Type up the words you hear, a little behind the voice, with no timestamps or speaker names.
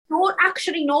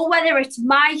actually know whether it's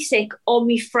my sick or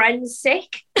my friend's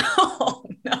sick. Oh,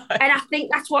 no. And I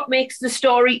think that's what makes the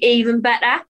story even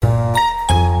better.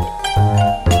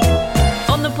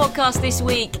 On the podcast this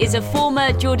week is a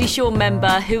former Geordie Shore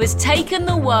member who has taken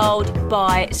the world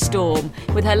by storm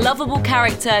with her lovable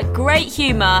character, great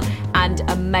humour and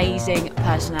amazing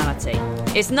personality.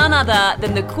 It's none other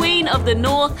than the Queen of the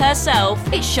North herself.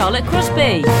 It's Charlotte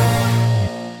Crosby.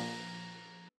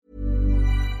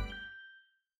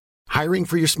 Hiring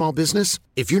for your small business?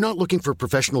 If you're not looking for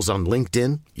professionals on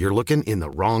LinkedIn, you're looking in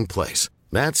the wrong place.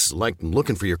 That's like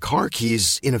looking for your car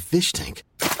keys in a fish tank.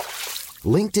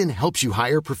 LinkedIn helps you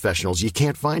hire professionals you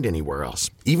can't find anywhere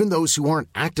else, even those who aren't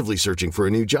actively searching for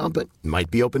a new job but might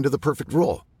be open to the perfect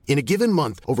role. In a given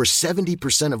month, over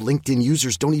 70% of LinkedIn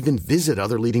users don't even visit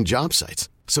other leading job sites.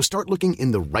 So start looking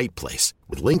in the right place.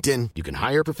 With LinkedIn, you can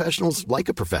hire professionals like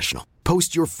a professional.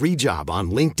 Post your free job on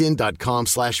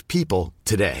linkedin.com/people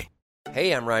today.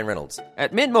 Hey, I'm Ryan Reynolds.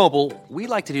 At Mint Mobile, we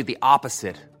like to do the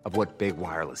opposite of what Big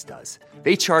Wireless does.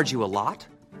 They charge you a lot,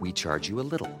 we charge you a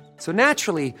little. So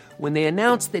naturally, when they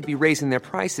announced they'd be raising their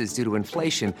prices due to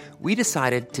inflation, we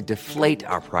decided to deflate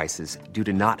our prices due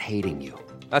to not hating you.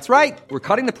 That's right. We're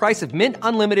cutting the price of Mint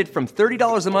Unlimited from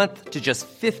 $30 a month to just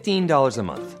 $15 a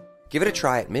month. Give it a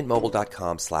try at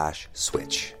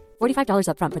mintmobile.com/switch. $45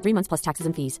 up front for 3 months plus taxes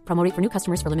and fees. Promo rate for new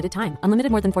customers for limited time.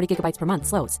 Unlimited more than 40 gigabytes per month.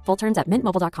 Slows full terms at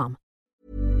mintmobile.com.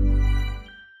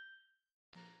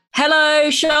 Hello,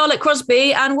 Charlotte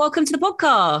Crosby, and welcome to the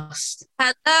podcast.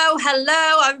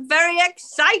 Hello. I'm very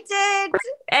excited.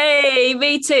 Hey,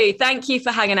 me too. Thank you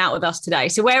for hanging out with us today.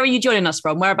 So where are you joining us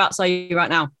from? Whereabouts are you right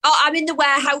now? Oh, I'm in the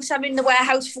warehouse.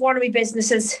 For one of my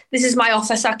businesses. This is my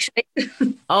office, actually.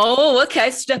 Oh,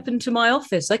 okay. Step into my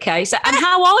office. Okay. So, and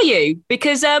how are you?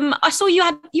 Because I saw you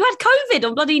had COVID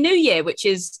on bloody New Year, which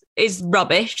is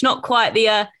rubbish. Not quite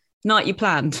the night you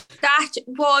planned. That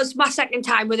was my second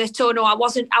time with it. So no, I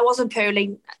wasn't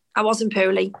poorly. Oh,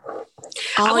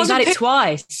 you've had it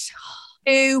twice.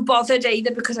 Too bothered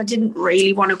either because I didn't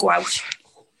really want to go out.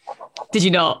 Did you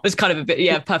not? It was kind of a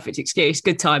bit, perfect excuse.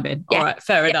 Good timing. Yeah. All right,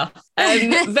 fair enough.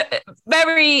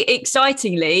 Very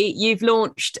excitingly, you've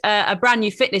launched a brand new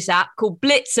fitness app called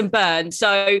Blitz and Burn.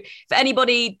 So for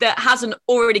anybody that hasn't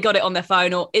already got it on their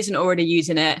phone or isn't already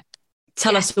using it,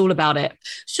 tell us all about it.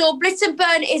 So Blitz and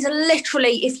Burn is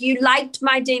literally, if you liked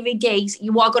my DVDs,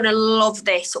 you are going to love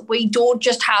this. We don't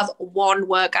just have one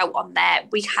workout on there.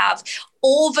 We have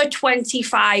over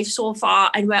 25 so far,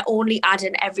 and we're only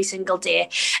adding every single day.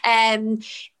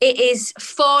 It is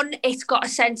fun. It's got a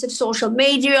sense of social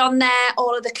media on there,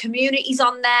 all of the communities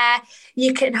on there.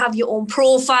 You can have your own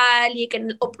profile. You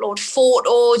can upload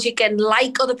photos. You can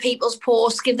like other people's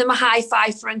posts, give them a high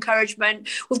five for encouragement.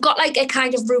 We've got like a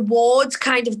kind of rewards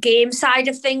kind of game side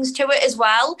of things to it as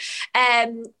well.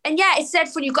 And yeah, it's dead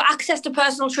fun. You've got access to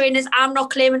personal trainers. I'm not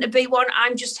claiming to be one.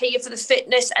 I'm just here for the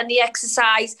fitness and the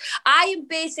exercise. I am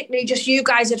basically just you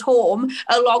guys at home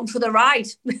along for the ride.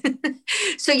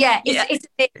 So yeah, it's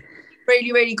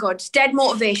really, really good. It's dead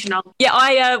motivational. Yeah,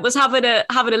 I was having a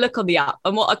look on the app,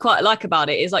 and what I quite like about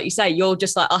it is, like you say, you're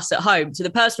just like us at home. So the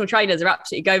personal trainers are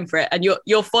absolutely going for it, and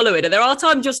you're following. And there are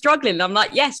times you're struggling, and I'm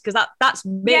like, yes, because that's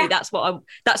me. Yeah. That's what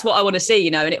I want to see,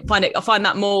 and I find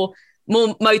that more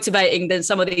motivating than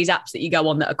some of these apps that you go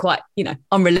on that are quite,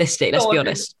 unrealistic. Let's be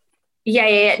honest.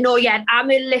 Yeah.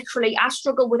 I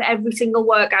struggle with every single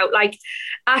workout. Like,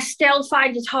 I still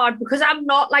find it hard because I'm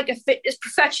not like a fitness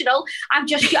professional. I'm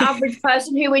just your average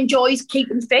person who enjoys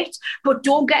keeping fit. But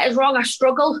don't get us wrong, I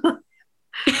struggle.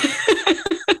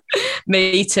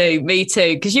 Me too.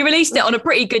 Because you released it on a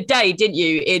pretty good day, didn't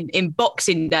you? In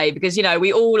Boxing Day, because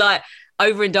we all like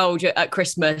overindulge at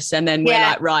Christmas, and then we're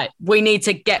like, right, we need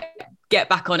to get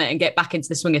back on it and get back into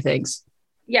the swing of things.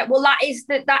 Yeah, well, that is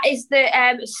the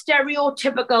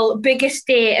stereotypical biggest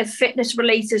day of fitness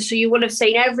releases. So you will have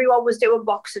seen everyone was doing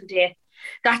Boxing Day.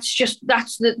 That's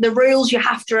the rules you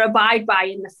have to abide by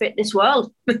in the fitness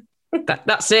world.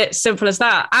 That's it, simple as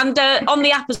that. And on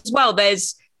the app as well,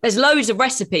 there's loads of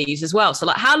recipes as well. So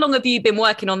like, how long have you been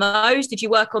working on those? Did you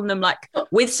work on them like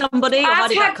with somebody, or how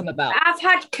did that come about? I've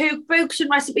had cookbooks and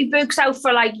recipe books out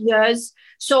for like years.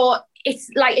 So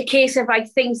it's like a case of like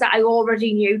things that I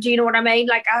already knew. Do you know what I mean?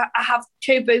 Like I have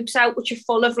 2 books out which are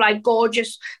full of like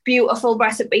gorgeous, beautiful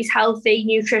recipes, healthy,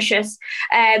 nutritious.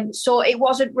 So it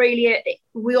wasn't really,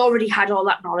 we already had all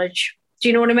that knowledge. Do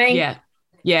you know what I mean?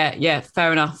 Yeah.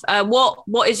 Fair enough.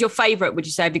 What is your favourite, would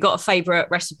you say? Have you got a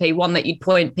favourite recipe, one that you'd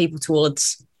point people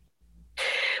towards?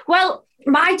 Well,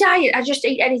 my diet, I just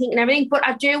eat anything and everything, but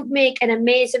I do make an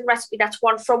amazing recipe that's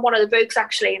from one of the books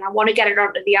actually, and I want to get it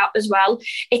onto the app as well.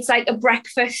 It's like a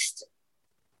breakfast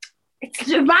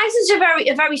Mine's is a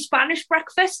very Spanish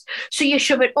breakfast. So you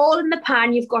shove it all in the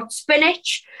pan. You've got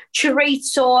spinach,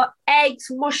 chorizo, eggs,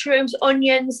 mushrooms,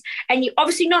 onions, and you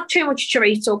obviously not too much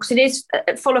chorizo because it is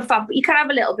full of fat, but you can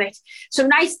have a little bit. So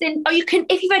nice thin. Or you can,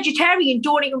 if you're vegetarian,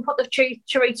 don't even put the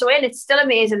chorizo in. It's still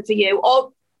amazing for you.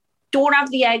 Or don't have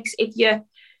the eggs if you're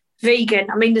vegan.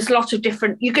 I mean, there's lots of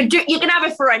different. You can have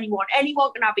it for anyone.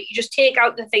 Anyone can have it. You just take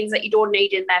out the things that you don't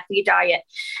need in there for your diet,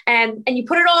 and you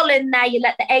put it all in there. You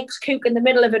let the eggs cook in the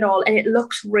middle of it all, and it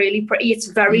looks really pretty. It's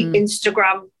very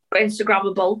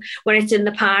Instagrammable when it's in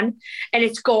the pan, and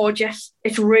it's gorgeous.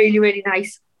 It's really, really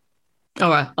nice. All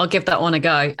right, I'll give that one a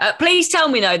go. Please tell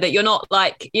me though that you're not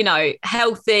like,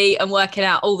 healthy and working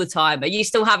out all the time. Are you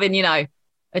still having,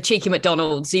 a cheeky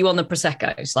McDonald's? Are you on the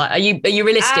Prosecco's? Like, are you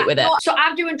realistic with it? No, so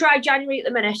I'm doing dry January at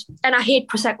the minute, and I hate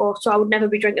Prosecco, so I would never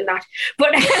be drinking that.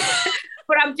 But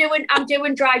but I'm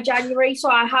doing dry January, so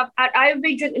I haven't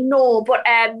been drinking but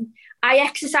I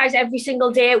exercise every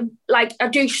single day. Like I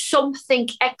do something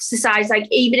exercise, like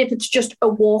even if it's just a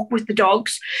walk with the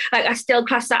dogs, like I still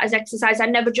class that as exercise. I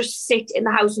never just sit in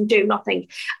the house and do nothing.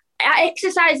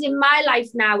 Exercise in my life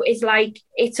now is like,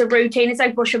 it's a routine. It's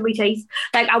like brushing my teeth.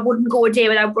 Like I wouldn't go a day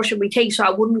without brushing my teeth, so I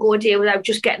wouldn't go a day without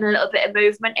just getting a little bit of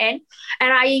movement in.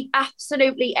 And I eat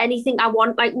absolutely anything I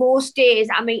want. Like most days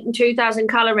I'm eating 2,000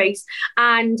 calories,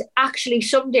 and actually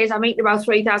some days I'm eating about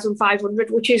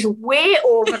 3,500, which is way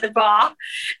over the bar.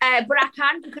 But I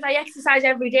can, because I exercise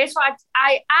every day. So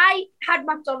I had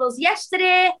McDonald's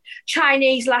yesterday,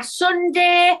 Chinese last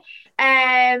Sunday.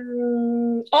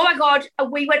 Oh my God,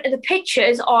 we went to the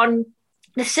pictures on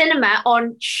the cinema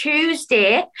on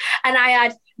Tuesday, and I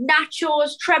had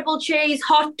nachos, treble cheese,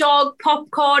 hot dog,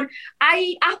 popcorn. I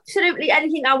eat absolutely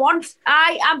anything I want.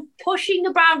 I am pushing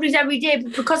the boundaries every day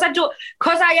because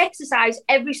I exercise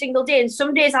every single day. And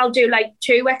some days I'll do like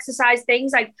 2 exercise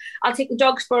things. Like I'll take the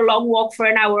dogs for a long walk for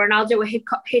an hour, and I'll do a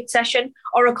hit session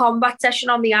or a combat session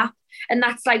on the app. And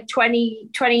that's like 20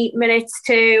 minutes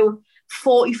to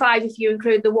 45 if you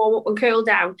include the warm up and cool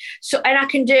down. So, and I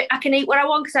can eat what I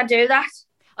want because I do that.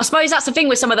 I suppose that's the thing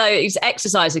with some of those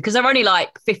exercises, because they're only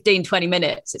like 15, 20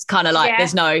 minutes. It's kind of like,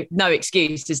 there's no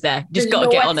excuse, is there? Just got to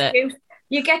get on it.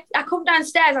 I come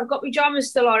downstairs, I've got my pajamas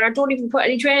still on. I don't even put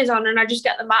any trainers on, and I just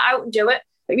get the mat out and do it.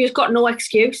 But you've got no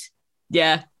excuse.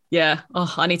 Yeah.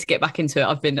 Oh, I need to get back into it.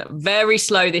 I've been very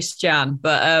slow this Jan,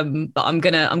 but I'm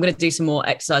gonna do some more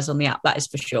exercise on the app. That is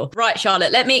for sure. Right,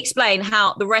 Charlotte, let me explain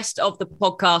how the rest of the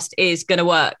podcast is gonna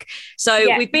work. So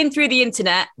we've been through the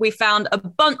internet. We found a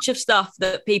bunch of stuff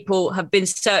that people have been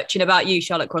searching about you,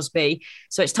 Charlotte Crosby.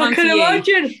 So it's time for you. I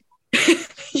can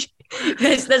imagine.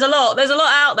 There's a lot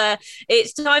out there.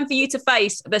 It's time for you to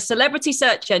face the celebrity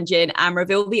search engine and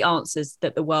reveal the answers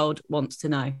that the world wants to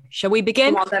know. Shall we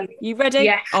begin? Come on, then. You ready?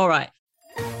 Yes. All right.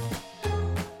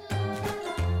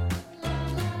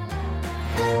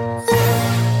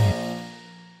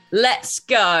 Let's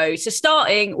go. So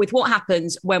starting with what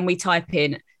happens when we type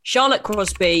in Charlotte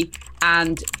Crosby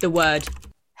and the word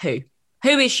who.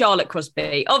 Who is Charlotte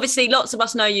Crosby? Obviously, lots of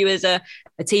us know you as a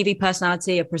TV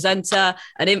personality, a presenter,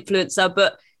 an influencer,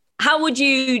 but how would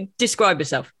you describe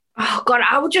yourself? Oh, God,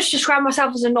 I would just describe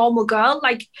myself as a normal girl.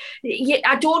 Like,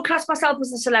 I don't class myself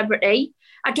as a celebrity.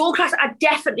 I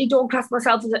definitely don't class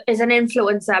myself as an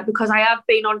influencer, because I have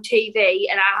been on TV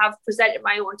and I have presented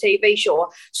my own TV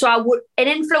show. So an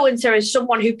influencer is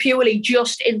someone who purely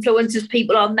just influences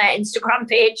people on their Instagram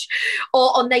page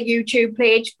or on their YouTube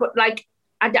page. But like,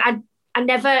 I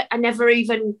never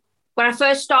even, when I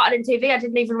first started in TV, I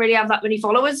didn't even really have that many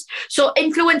followers. So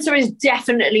influencer is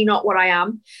definitely not what I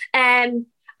am.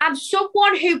 I'm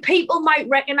someone who people might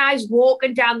recognise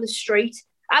walking down the street.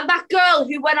 I'm that girl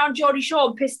who went on Geordie Shore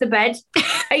and pissed the bed.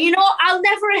 And I'll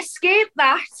never escape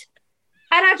that.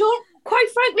 And I don't, quite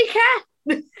frankly, care.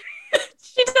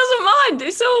 She doesn't mind.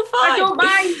 It's all fine.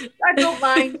 I don't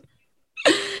mind.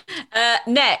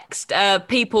 Next,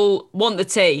 people want the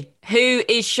tea. Who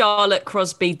is Charlotte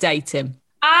Crosby dating?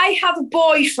 I have a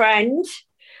boyfriend,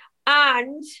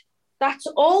 and that's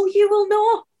all you will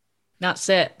know. That's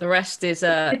it. The rest is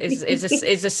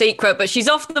a secret. But she's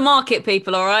off the market,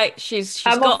 people. All right, she's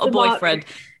got a boyfriend.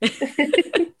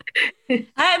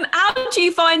 How do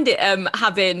you find it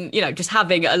having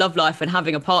a love life and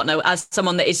having a partner as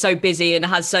someone that is so busy and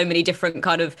has so many different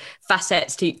kind of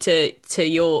facets to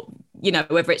your,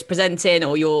 whether it's presenting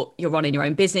or you're running your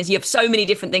own business? You have so many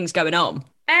different things going on.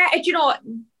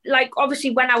 Like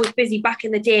obviously when I was busy back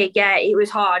in the day, it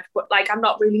was hard, but like I'm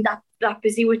not really that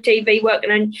busy with TV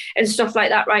working and stuff like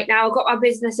that right now. I've got my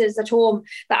businesses at home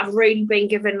that I've really been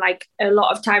given like a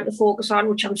lot of time to focus on,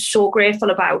 which I'm so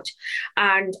grateful about.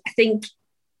 And I think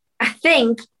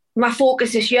my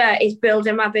focus this year is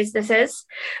building my businesses.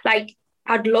 Like,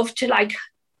 I'd love to like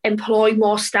employ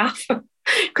more staff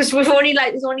because there's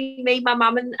only me, my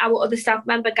mum, and our other staff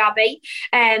member, Gabby.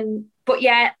 But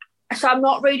yeah, so I'm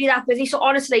not really that busy. So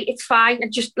honestly, it's fine.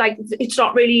 It's just like, it's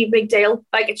not really a big deal.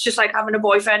 Like, it's just like having a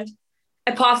boyfriend.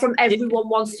 Apart from everyone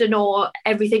wants to know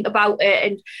everything about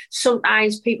it, and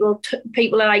sometimes people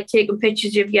are like taking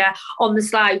pictures of you on the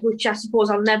slide, which I suppose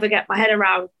I'll never get my head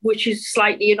around, which is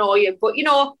slightly annoying. But you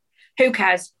know, who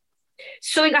cares?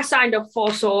 Something I signed up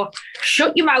for. So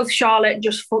shut your mouth, Charlotte, and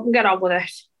just fucking get on with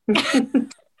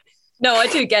it. No, I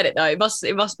do get it though. It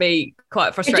must be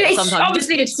quite frustrating sometimes.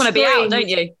 You just want to be out, don't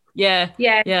you? Yeah.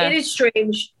 It is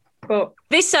strange. But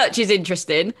this search is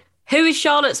interesting. Who is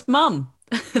Charlotte's mum?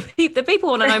 The people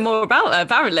want to know more about her,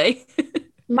 apparently.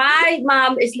 My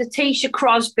mum is Letitia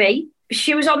Crosby.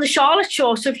 She was on the Charlotte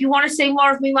Show. So if you want to see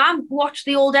more of me mum, watch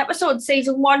the old episodes,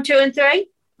 season 1, 2 and 3.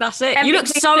 That's it. You look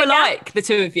so alike, the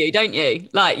two of you, don't you?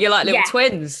 Like, you're like little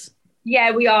twins.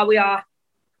 Yeah, we are.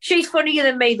 She's funnier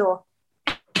than me, though.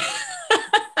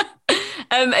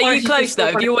 Are you close,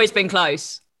 though? Have you always been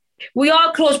close? We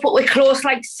are close, but we're close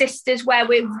like sisters, where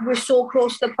we're so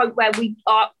close to the point where we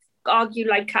argue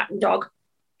like cat and dog.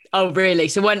 Oh, really?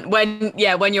 So when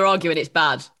you're arguing, it's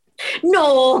bad?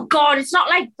 No, God, it's not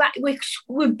like that.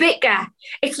 We're bigger.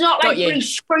 It's not like we're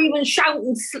screaming,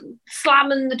 shouting,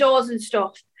 slamming the doors and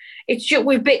stuff. It's just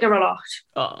we're bigger a lot.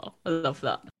 Oh, I love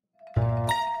that.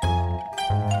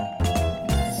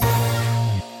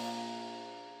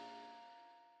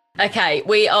 Okay,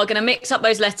 we are going to mix up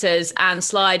those letters and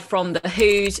slide from the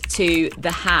who's to the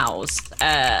hows.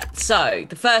 So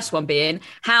the first one being,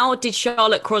 how did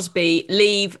Charlotte Crosby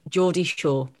leave Geordie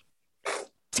Shore?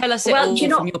 Tell us it all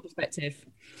from your perspective.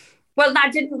 Well, I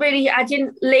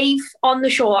didn't leave on the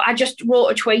shore. I just wrote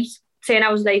a tweet saying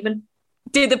I was leaving.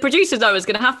 Did the producers know it was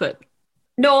going to happen?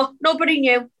 No, nobody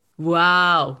knew.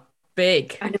 Wow,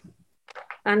 big.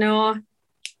 I know.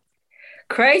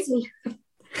 Crazy.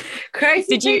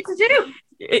 Crazy thing to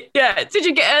do. Yeah. Did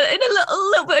you get in a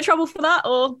little bit of trouble for that,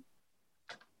 or?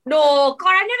 No, God,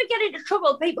 I never get into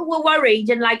trouble. People were worried,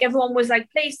 and like everyone was like,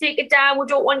 "Please take it down. We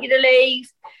don't want you to leave."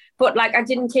 But like, I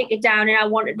didn't take it down, and I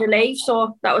wanted to leave,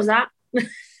 so that was that.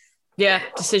 Yeah,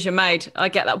 decision made. I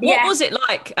get that. What was it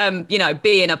like,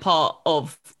 being a part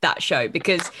of that show?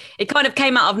 Because it kind of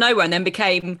came out of nowhere and then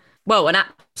became, an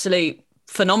absolute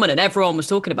phenomenon. Everyone was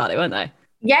talking about it, weren't they?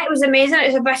 Yeah, it was amazing. It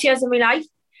was the best years of my life.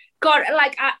 God,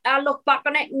 like I look back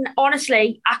on it and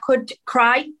honestly, I could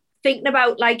cry thinking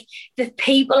about like the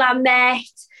people I met,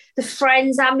 the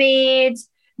friends I made,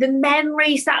 the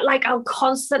memories that like I'll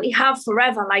constantly have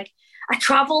forever. Like I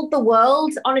traveled the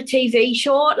world on a TV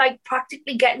show, like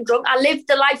practically getting drunk. I lived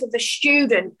the life of a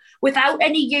student without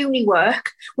any uni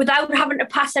work, without having to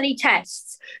pass any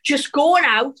tests, just going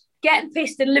out, getting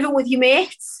pissed and living with your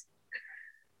mates.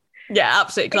 Yeah,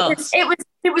 absolutely class.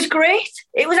 It was great.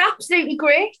 It was absolutely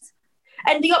great.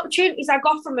 And the opportunities I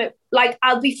got from it, like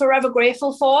I'll be forever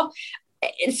grateful for.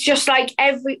 It's just like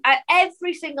every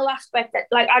single aspect that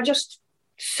like I just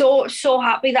so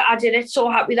happy that I did it. So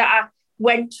happy that I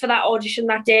went for that audition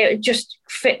that day. It just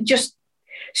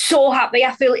so happy.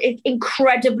 I feel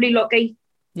incredibly lucky.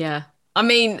 Yeah. I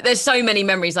mean, there's so many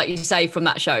memories, like you say, from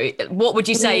that show. What would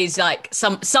you say is like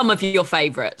some of your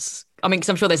favourites? I mean, because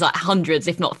I'm sure there's like hundreds,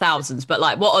 if not thousands, but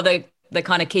like what are the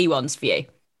kind of key ones for you?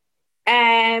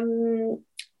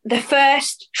 The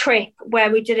first trip where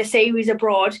we did a series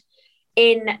abroad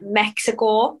in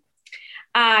Mexico,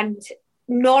 and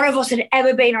none of us had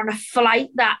ever been on a flight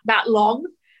that long.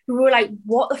 We were like,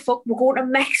 what the fuck? We're going to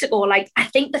Mexico. Like, I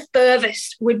think the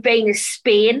furthest we'd been is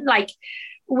Spain. Like,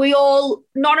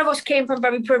 none of us came from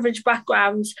very privileged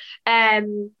backgrounds.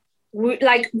 We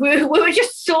were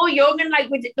just so young, and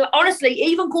like honestly,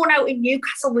 even going out in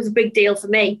Newcastle was a big deal for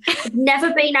me. I'd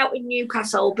never been out in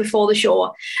Newcastle before the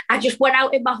show. I just went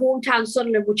out in my hometown,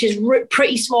 Sunderland, which is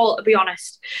pretty small, to be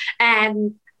honest.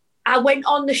 I went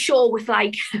on the show with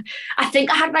like, I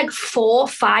think I had like 4 or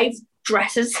 5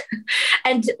 dresses,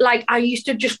 and like I used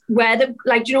to just wear them,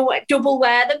 like, you know what, double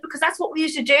wear them, because that's what we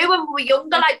used to do when we were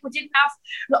younger. Like, we didn't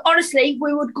have, honestly,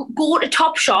 we would go to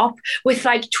Topshop with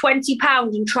like £20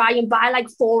 and try and buy like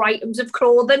 4 items of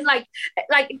clothing, like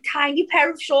a tiny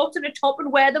pair of shorts and a top,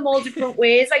 and wear them all different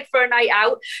ways, like for a night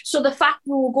out. So the fact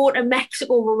we were going to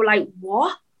Mexico, we were like,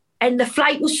 what? And the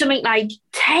flight was something like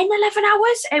 10, 11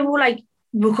 hours, and we were like,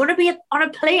 we're going to be on a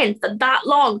plane for that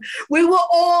long. We were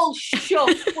all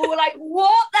shocked. We were like,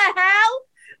 what the hell?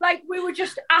 Like, we were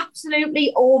just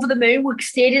absolutely over the moon. We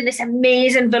stayed in this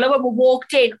amazing villa. When we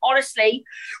walked in, honestly,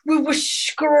 we were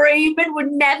screaming.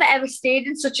 We'd never, ever stayed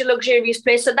in such a luxurious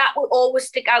place. So that will always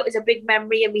stick out as a big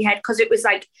memory in my head, because it was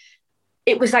like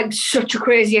such a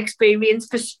crazy experience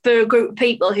for a group of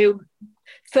people who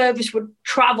furthest would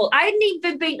travel. I hadn't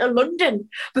even been to London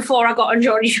before I got on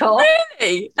Geordie Shore.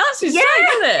 Really? That's insane,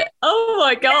 isn't it? Oh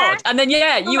my God. And then,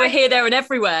 you were here, there and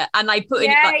everywhere. And they putting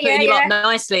you up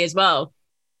nicely as well.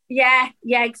 Yeah,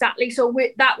 exactly. So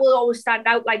that will always stand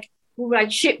out. Like, we were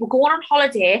like, shit, we're going on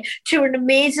holiday to an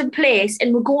amazing place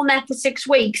and we're going there for 6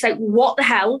 weeks. Like, what the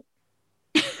hell?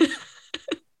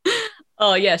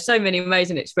 Oh yeah, so many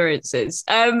amazing experiences.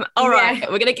 All right,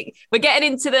 we're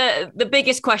getting into the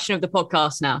biggest question of the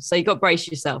podcast now, so you've got to brace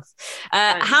yourself.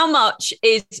 How much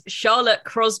is Charlotte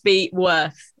Crosby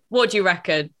worth? What do you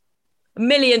reckon? $1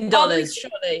 million,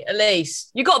 surely, at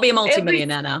least. You've got to be a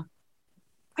multi-millionaire now.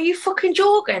 Are you fucking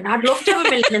joking? I'd love to have $1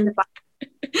 million in the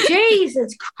bank.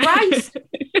 Jesus Christ!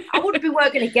 I wouldn't be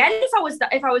working again if I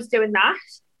was doing that.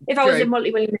 If I was a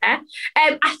multi-millionaire.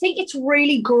 I think it's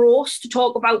really gross to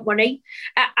talk about money.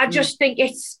 I just think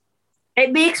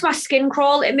it makes my skin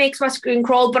crawl.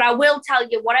 But I will tell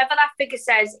you, whatever that figure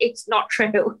says, it's not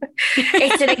true.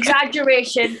 It's an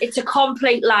exaggeration. It's a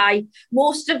complete lie.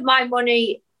 Most of my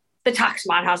money, the tax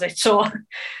man has it. So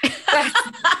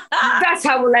that's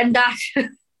how we'll end that.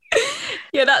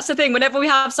 Yeah, that's the thing. Whenever we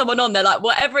have someone on, they're like,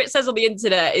 whatever it says on the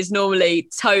internet is normally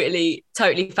totally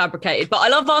fabricated. But I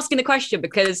love asking the question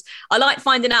because I like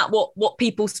finding out what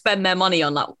people spend their money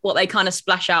on, like what they kind of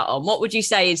splash out on. What would you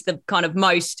say is the kind of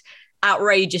most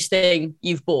outrageous thing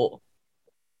you've bought?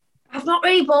 I've not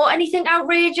really bought anything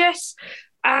outrageous.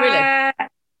 Really?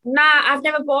 Nah, I've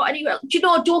never bought any. Do you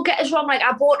know, don't get us wrong. Like,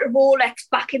 I bought a Rolex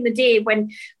back in the day when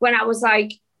I was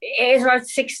like, it was about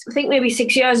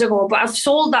 6 years ago, but I've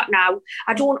sold that now.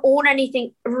 I don't own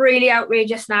anything really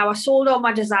outrageous now. I sold all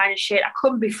my designer shit. I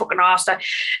couldn't be fucking arsed.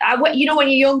 You know, when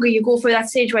you're younger, you go through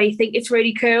that stage where you think it's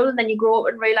really cool, and then you grow up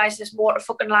and realise there's more to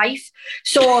fucking life.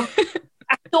 So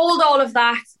I sold all of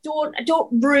that. I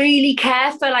don't really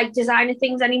care for like designer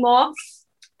things anymore.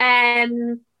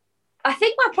 I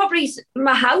think my property's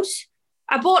my house.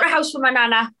 I bought a house for my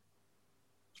nana.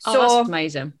 So that's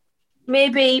amazing.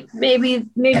 Maybe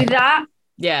that.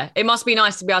 Yeah, it must be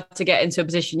nice to be able to get into a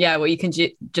position, where you can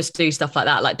just do stuff like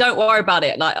that. Like, don't worry about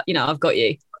it. Like, you know, I've got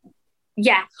you.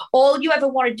 Yeah, all you ever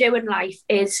want to do in life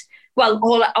is,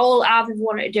 all I've ever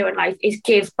wanted to do in life is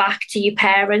give back to your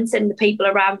parents and the people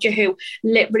around you who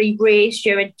literally raised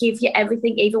you and give you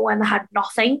everything, even when they had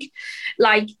nothing.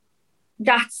 Like,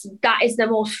 that is the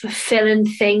most fulfilling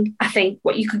thing, I think,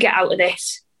 what you could get out of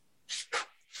this.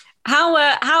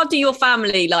 How do your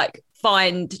family like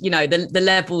find, you know, the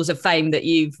levels of fame that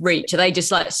you've reached? Are they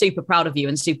just like super proud of you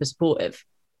and super supportive?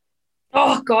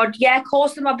 Oh God, yeah, of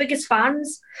course, they're my biggest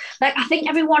fans. Like, I think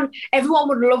everyone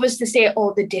would love us to say,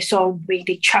 oh, the disowned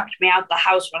really chucked me out of the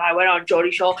house when I went on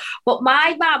Geordie Shore. But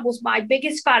my mum was my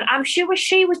biggest fan. I'm sure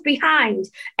she was behind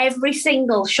every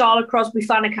single Charlotte Crosby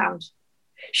fan account.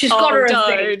 She's got her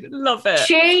own thing. Love it.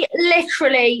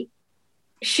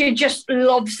 She just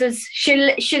loves us.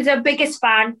 She's our biggest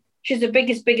fan. She's the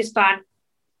biggest fan.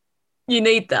 You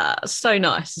need that. So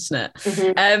nice, isn't it?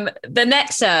 Mm-hmm. The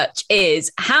next search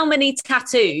is, how many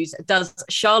tattoos does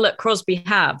Charlotte Crosby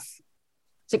have?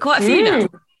 Is it quite a few now?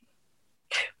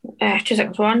 2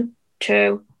 seconds. 1,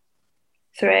 2,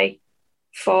 3,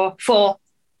 4. 4.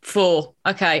 4.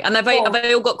 Okay. And have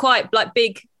they all got quite like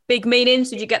big meanings?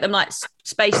 Did you get them like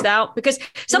spaced out? Because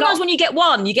sometimes when you get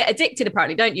one, you get addicted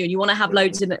apparently, don't you? And you want to have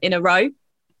loads in a row.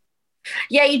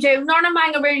 Yeah, you do. None of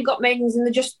mine have really got meanings, and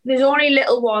there's only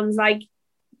little ones. Like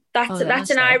that's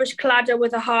an Irish cladder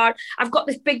with a heart. I've got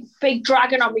this big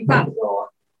dragon on my back door.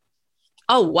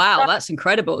 Oh wow, that's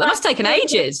incredible. That must have taken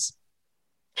ages.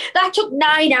 That took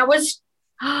 9 hours.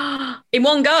 In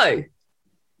one go.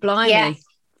 Blimey. Yeah.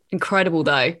 Incredible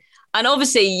though. And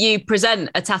obviously you present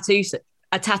a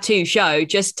tattoo show,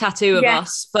 just Tattoo of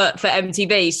Us for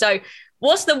MTV. So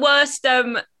what's the worst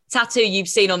tattoo you've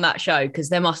seen on that show? Because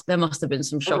there must have been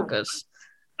some shockers.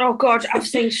 Oh God, I've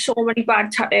seen so many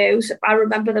bad tattoos. I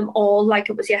remember them all like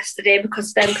it was yesterday,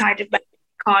 because them kind of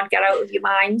can't get out of your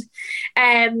mind.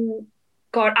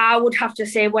 God, I would have to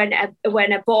say when a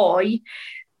boy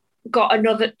got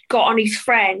on his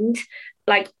friend,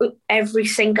 like every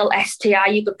single STI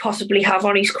you could possibly have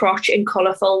on his crotch in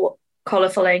colourful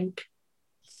ink.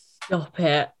 Stop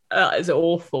it. That is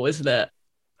awful, isn't it?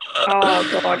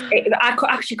 Oh God, I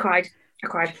actually cried. I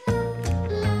cried.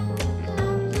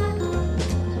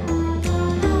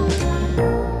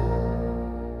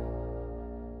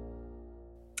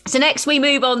 So next we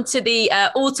move on to the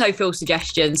autofill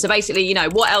suggestions. So basically, you know,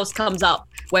 what else comes up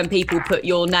when people put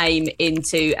your name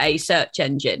into a search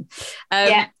engine?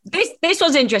 This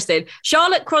one's interesting.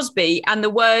 Charlotte Crosby and the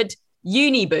word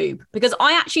uniboob, because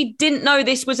I actually didn't know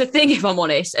this was a thing, if I'm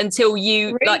honest, until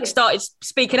you like started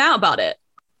speaking out about it.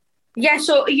 Yeah,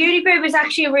 so uniboob is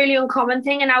actually a really uncommon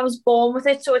thing, and I was born with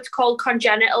it. So it's called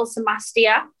congenital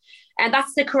somastia, and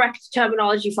that's the correct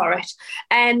terminology for it.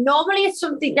 And normally it's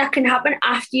something that can happen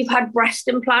after you've had breast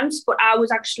implants, but I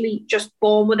was actually just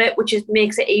born with it, which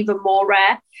makes it even more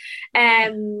rare.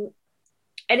 And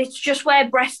it's just where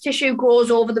breast tissue grows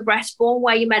over the breastbone,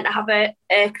 where you're meant to have a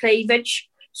cleavage.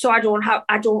 So I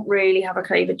don't really have a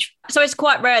cleavage. So it's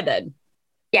quite rare then?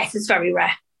 Yes, it's very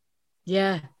rare.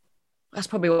 Yeah. That's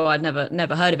probably why I'd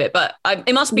never heard of it. But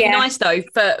it must be nice, though,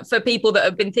 for people that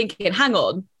have been thinking, hang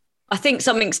on, I think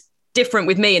something's different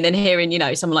with me. And then hearing, you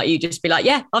know, someone like you just be like,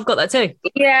 yeah, I've got that too.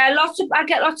 Yeah, I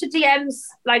get lots of DMs.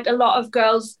 Like a lot of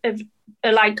girls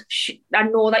are like, I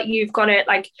know that you've got it.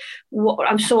 Like,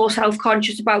 I'm so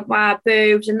self-conscious about my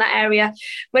boobs in that area.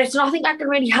 But it's nothing I can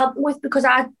really help them with, because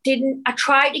I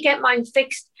tried to get mine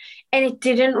fixed and it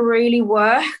didn't really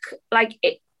work. Like,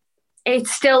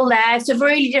 it's still there. It's a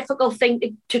really difficult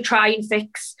thing to try and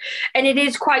fix. And it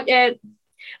is quite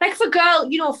like for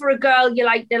a girl, you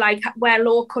like to like wear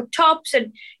low cut tops,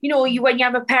 and you know, when you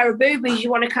have a pair of boobies, you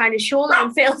want to kind of show them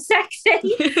and feel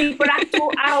sexy. But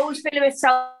I always feel a bit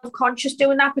self-conscious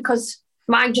doing that, because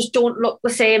mine just don't look the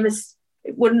same as,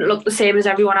 it wouldn't look the same as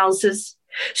everyone else's.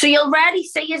 So you'll rarely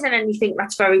see us in anything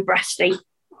that's very breasty.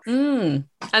 And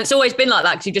it's always been like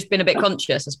that, because you've just been a bit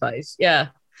conscious, I suppose. Yeah.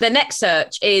 The next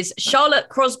search is Charlotte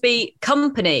Crosby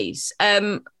companies.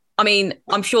 I mean,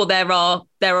 I'm sure there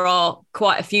are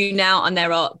quite a few now, and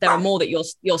there are more that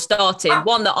you're starting.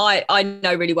 One that I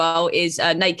know really well is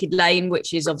Naked Lane,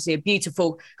 which is obviously a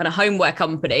beautiful kind of homeware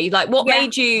company. Like, what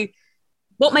made you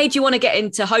want to get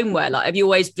into homeware? Like, have you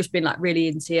always just been like really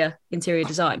into interior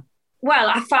design?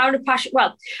 Well, I found a passion.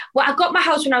 Well, I got my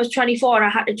house when I was 24, and I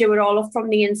had to do it all up from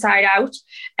the inside out.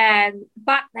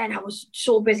 Back then, I was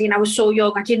so busy and I was so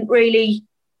young, I didn't really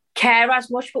care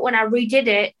as much. But when I redid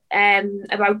it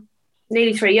about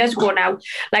nearly 3 years ago now,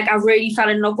 like, I really fell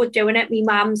in love with doing it. My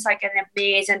mum's like an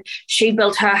amazing, she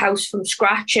built her house from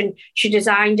scratch and she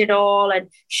designed it all, and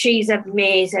she's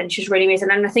amazing. She's really amazing.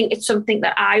 And I think it's something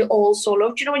that I also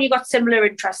love. Do you know, when you got similar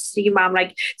interests to your mum,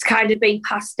 like, it's kind of being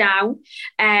passed down.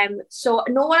 So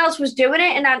no one else was doing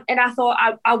it. And I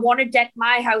thought, I want to deck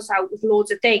my house out with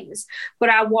loads of things, but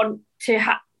I want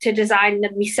to design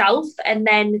them myself and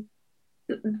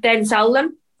then sell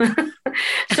them.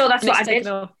 So that's what I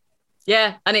did.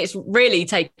 Yeah, and it's really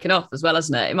taken off as well,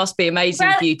 hasn't it? It must be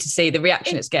amazing for you to see the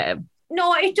reaction it's getting.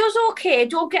 No, it does okay.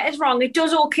 Don't get us wrong. It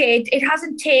does okay. It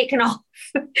hasn't taken off.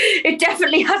 It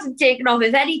definitely hasn't taken off.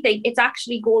 If anything, it's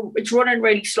actually it's running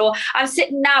really slow. I'm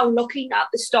sitting now looking at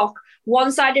the stock.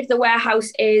 One side of the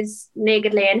warehouse is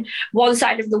Naked Lane. One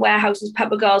side of the warehouse is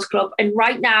Pepper Girls Club. And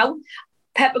right now,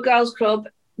 Pepper Girls Club,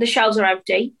 the shelves are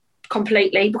empty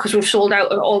completely, because we've sold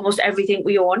out of almost everything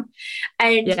we own,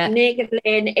 and Naked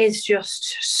Lane is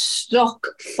just stuck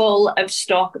full of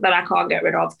stock that I can't get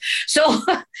rid of. So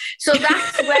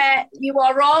that's where you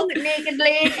are wrong. Naked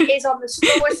Lane is on the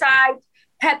slower side.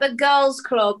 Pepper Girls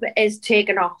Club is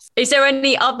taken off. Is there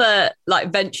any other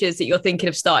like ventures that you're thinking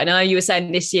of starting? I know you were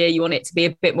saying this year you want it to be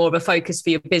a bit more of a focus for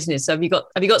your business. So have you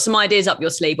got some ideas up your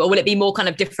sleeve, or will it be more kind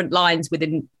of different lines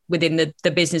within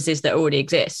the businesses that already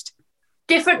exist?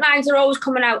 Different lines are always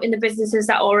coming out in the businesses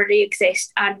that already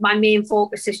exist, and my main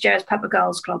focus this year is Pepper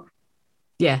Girls Club.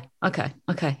 Yeah. Okay.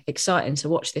 Exciting to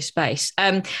watch this space.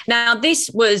 Now, this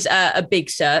was a big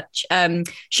search.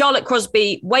 Charlotte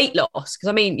Crosby weight loss, because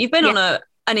I mean, you've been on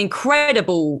an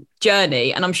incredible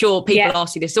journey, and I'm sure people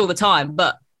ask you this all the time.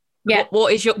 But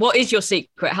what is your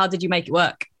secret? How did you make it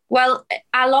work? Well,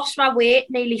 I lost my weight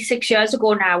nearly 6 years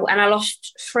ago now, and I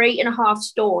lost 3.5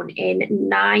 stone in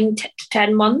 9 to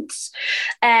 10 months.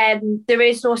 There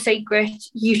is no secret.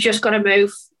 You've just got to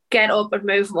get up and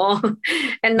move more.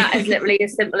 And that is literally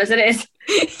as simple as it is.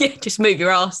 Yeah, just move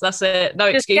your ass. That's it.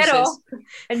 No just excuses. Get up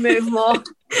and move more.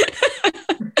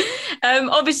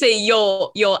 Obviously,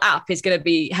 your app is going to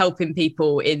be helping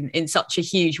people in such a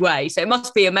huge way. So it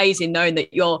must be amazing knowing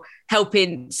that you're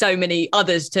helping so many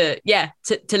others to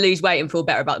lose weight and feel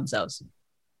better about themselves.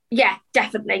 Yeah,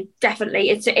 definitely.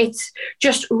 It's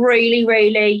just really,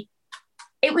 really.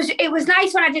 It was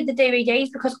nice when I did the DVDs,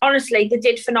 because honestly, they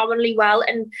did phenomenally well,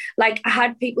 and like I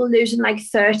had people losing like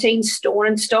 13 stone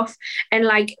and stuff, and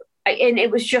like and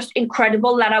it was just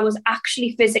incredible that I was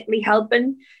actually physically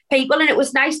helping people, and it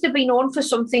was nice to be known for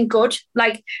something good.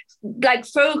 Like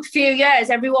for a few years,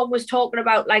 everyone was talking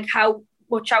about like how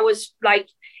much I was like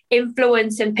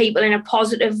influencing people in a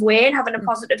positive way and having a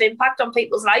positive impact on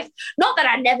people's life. Not that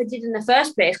I never did in the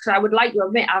first place, because I would like to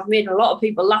admit I've made a lot of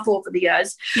people laugh over the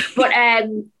years, but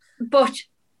that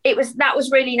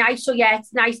was really nice. So yeah,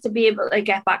 it's nice to be able to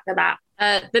get back to that.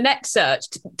 The next search,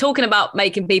 talking about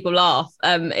making people laugh,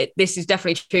 this is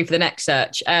definitely true for the next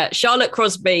search. Charlotte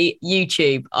Crosby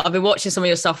YouTube. I've been watching some of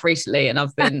your stuff recently and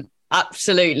I've been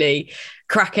absolutely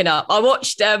cracking up. I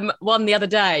watched one the other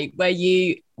day where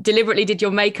you deliberately did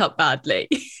your makeup badly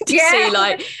to see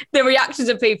like the reactions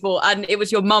of people, and it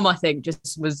was your mum, I think, she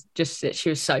was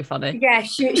so funny. Yeah,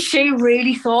 she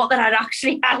really thought that I'd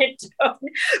actually had it done.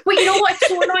 But you know what, it's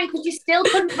so annoying because you still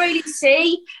couldn't really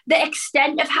see the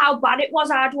extent of how bad it was.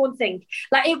 I don't think,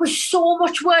 like, it was so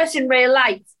much worse in real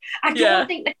life. I don't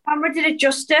think the camera did it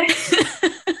justice.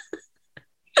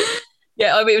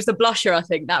 Yeah, I mean, it was the blusher, I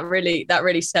think, that really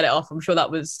set it off. I'm sure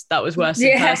that was worse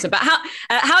in person. But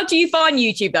how do you find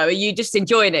YouTube, though? Are you just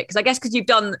enjoying it? Because I guess because you've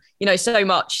done, so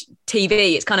much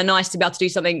TV, it's kind of nice to be able to do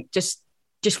something, just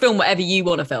film whatever you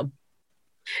want to film.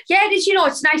 Yeah, it is.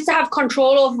 It's nice to have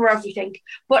control over everything.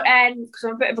 But because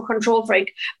I'm a bit of a control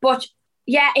freak. But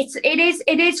yeah,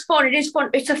 it is fun. It is fun.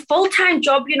 It's a full-time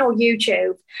job,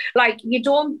 YouTube. Like, you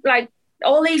don't like.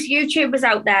 All these YouTubers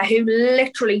out there who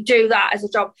literally do that as a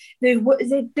job, they work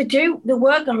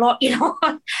a lot,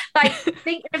 like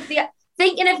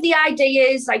thinking of the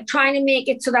ideas, like trying to make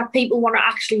it so that people want to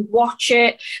actually watch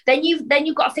it. Then you've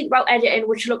got to think about editing,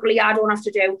 which luckily I don't have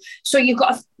to do. So you've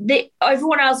got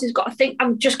everyone else has got to think.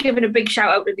 I'm just giving a big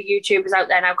shout out to the YouTubers out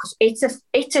there now, because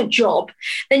it's a job.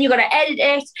 Then you've got to edit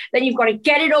it. Then you've got to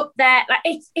get it up there.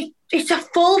 Like it's a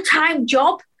full-time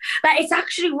job. Like, it's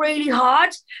actually really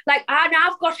hard. Like, and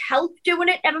I've got help doing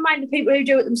it, never mind the people who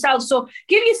do it themselves. So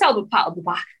give yourself a pat on the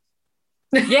back.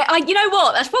 Yeah, you know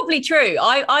what? That's probably true.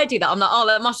 I do that. I'm like, oh,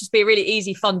 that must just be a really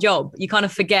easy, fun job. You kind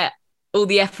of forget all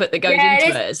the effort that goes into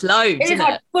it. It's loads, isn't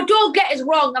it? But don't get us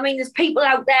wrong. I mean, there's people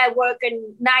out there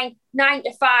working 9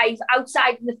 to 5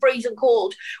 outside in the freezing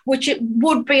cold, which it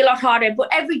would be a lot harder. But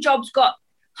every job's got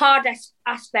hard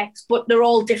aspects, but they're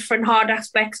all different hard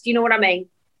aspects. Do you know what I mean?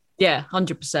 Yeah,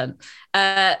 100%.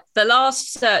 The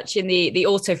last search in the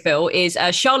autofill is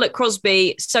Charlotte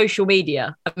Crosby social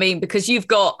media. I mean, because you've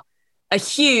got a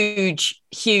huge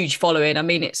following. I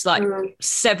mean, it's like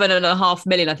 7.5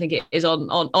 million, I think it is on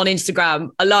Instagram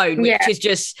alone, which is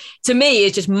just, to me,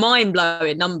 is just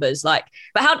mind-blowing numbers. Like,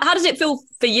 but how does it feel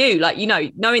for you? Like,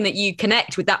 knowing that you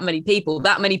connect with that many people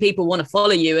want to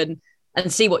follow you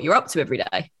and see what you're up to every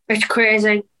day. It's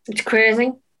crazy. I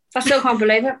still can't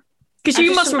believe it. Because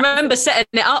you must remember setting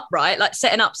it up, right? Like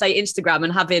setting up, say, Instagram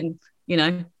and having,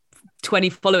 20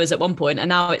 followers at one point, and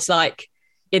now it's like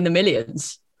in the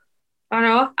millions. I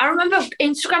know. I remember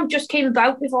Instagram just came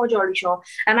about before Geordie Shore,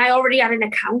 and I already had an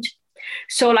account.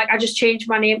 So, like, I just changed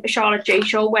my name to Charlotte J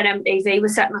Show when MTV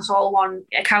was setting us all on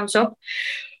accounts up.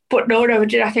 But no,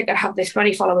 did I think I'd have this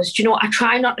many followers? Do you know what? I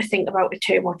try not to think about it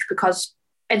too much, because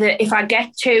if I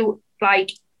get too,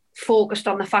 like, focused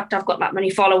on the fact I've got that many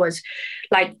followers,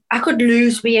 like, I could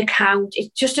lose my account.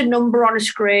 It's just a number on a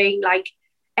screen. Like,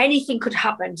 anything could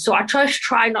happen. So I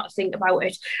try not to think about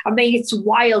it. I mean, it's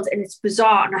wild and it's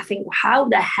bizarre, and I think, how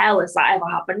the hell has that ever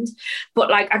happened? But,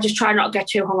 like, I just try not to get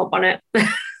too hung up on it.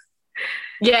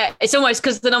 Yeah, it's almost,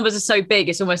 because the numbers are so big,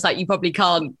 it's almost like you probably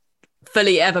can't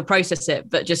fully ever process it,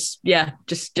 but just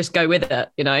go with it,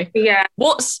 Yeah.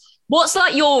 What's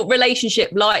like your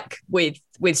relationship like with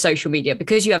social media,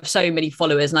 because you have so many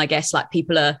followers, and I guess like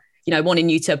people are, wanting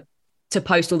you to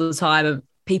post all the time, and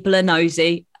people are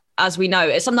nosy, as we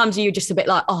know. Sometimes you're just a bit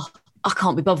like, oh, I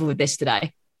can't be bothered with this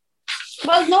today.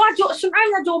 Well, no, I don't.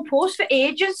 Sometimes I don't post for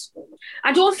ages.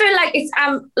 I don't feel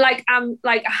like I'm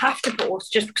I have to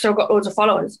post just because I've got loads of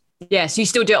followers. Yeah, so you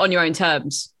still do it on your own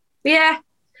terms. Yeah.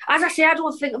 As I say, I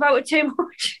don't think about it too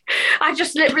much. I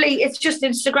just it's just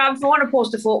Instagram. If I want to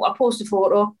post a photo, I post a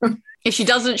photo. If she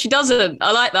doesn't, she doesn't.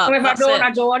 I like that. And if I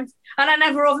don't. And I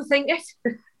never overthink it.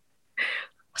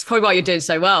 That's probably why you're doing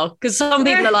so well. Because some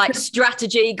people are like,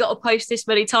 strategy, you got to post this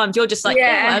many times. You're just like,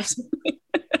 yeah.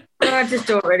 I just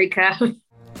don't really care.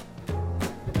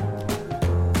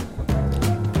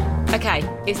 Okay,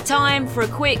 it's time for a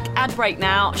quick ad break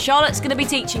now. Charlotte's going to be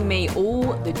teaching me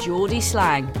all the Geordie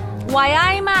slang. Why,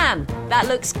 aye, man, that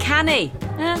looks canny.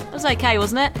 That was okay,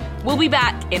 wasn't it? We'll be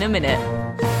back in a minute.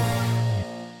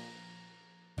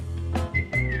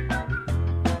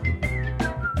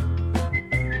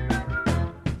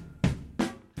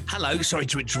 Hello, sorry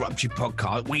to interrupt your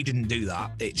podcast. We didn't do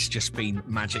that. It's just been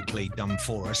magically done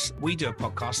for us. We do a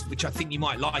podcast, which I think you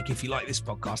might like if you like this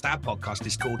podcast. Our podcast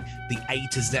is called The A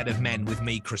to Z of Men with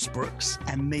me, Chris Brooks.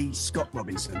 And me, Scott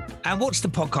Robinson. And what's the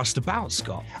podcast about,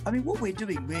 Scott? I mean, what we're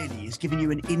doing really is giving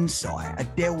you an insight, a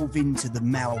delve into the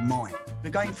male mind. We're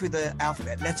going through the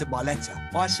alphabet letter by letter.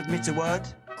 I submit a word,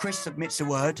 Chris submits a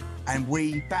word, and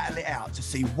we battle it out to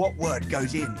see what word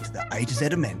goes into the A to Z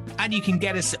of Men. And you can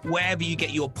get us wherever you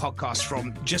get your podcast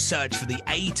from. Just search for the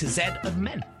A to Z of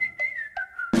Men.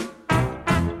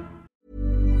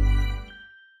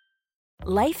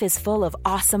 Life is full of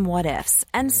awesome what-ifs,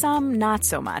 and some not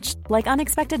so much, like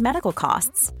unexpected medical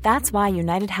costs. That's why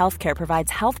United Healthcare provides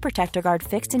Health Protector Guard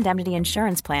fixed indemnity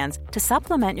insurance plans to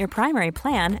supplement your primary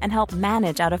plan and help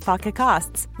manage out-of-pocket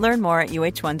costs. Learn more at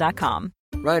uh1.com.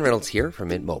 Ryan Reynolds here from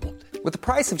Mint Mobile. With the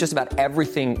price of just about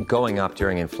everything going up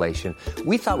during inflation,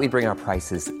 we thought we'd bring our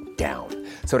prices down.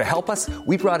 So to help us,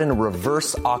 we brought in a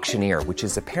reverse auctioneer, which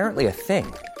is apparently a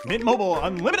thing. Mint Mobile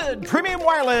Unlimited Premium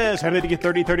Wireless. How to get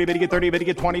 30, 30, bit to get 30, bit to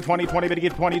get 20, 20, 20, bit to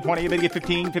get 20, 20, bit to get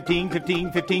 15, 15,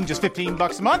 15, 15, just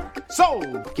 $15 a month?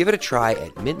 Sold! Give it a try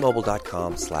at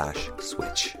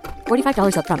mintmobile.com/switch.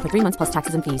 $45 up front for 3 months plus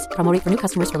taxes and fees. Promo rate for new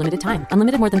customers for limited time.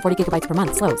 Unlimited more than 40 gigabytes per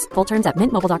month. Slows full terms at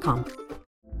mintmobile.com.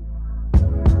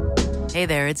 Hey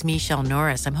there, it's Michelle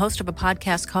Norris. I'm host of a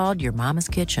podcast called Your Mama's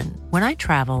Kitchen. When I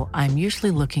travel, I'm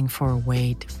usually looking for a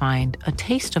way to find a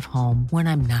taste of home when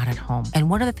I'm not at home. And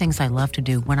one of the things I love to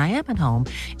do when I am at home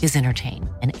is entertain.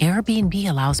 And Airbnb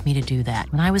allows me to do that.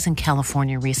 When I was in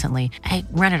California recently, I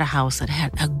rented a house that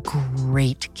had a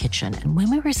great kitchen. And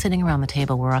when we were sitting around the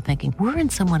table, we were all thinking, we're in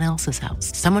someone else's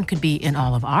house. Someone could be in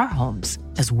all of our homes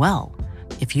as well.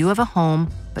 If you have a home,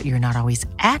 but you're not always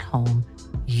at home,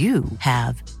 you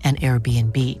have an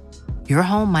Airbnb. Your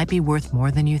home might be worth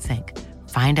more than you think.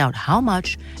 Find out how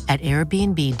much at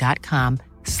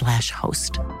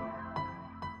airbnb.com/host.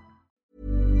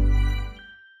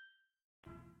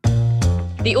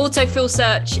 The autofill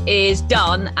search is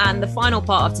done, and the final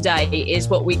part of today is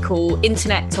what we call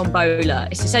Internet Tombola.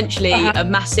 It's essentially a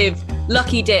massive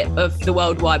lucky dip of the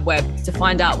World Wide Web to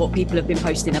find out what people have been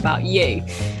posting about you.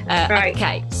 Right.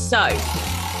 Okay, so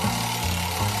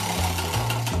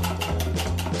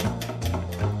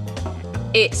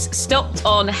it's stopped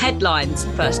on headlines,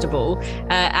 first of all.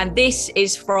 And this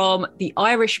is from the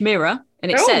Irish Mirror.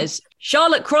 And it says,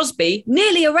 Charlotte Crosby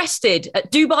nearly arrested at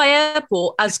Dubai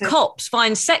airport as cops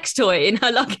find sex toy in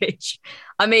her luggage.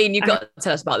 I mean, you've got to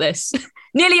tell us about this.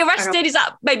 Nearly arrested, is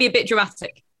that maybe a bit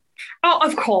dramatic? Oh,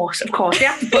 of course. They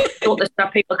have to put all this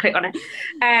stuff, people click on it.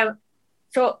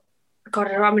 So, God, I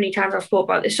don't know how many times I've spoke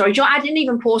about this story. I didn't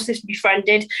even post this to be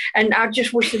friended, and I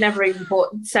just wish I never even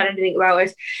said anything about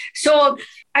it. So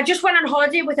I just went on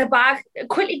holiday with a bag,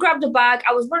 quickly grabbed a bag.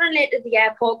 I was running late at the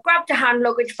airport, grabbed a hand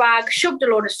luggage bag, shoved a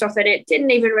load of stuff in it,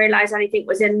 didn't even realise anything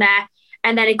was in there.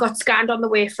 And then it got scanned on the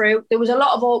way through. There was a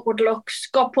lot of awkward looks,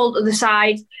 got pulled to the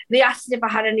side. They asked if I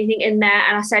had anything in there,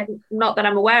 and I said, not that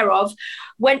I'm aware of.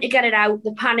 Went to get it out.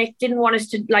 The panic didn't want us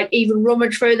to even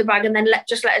rummage through the bag, and then let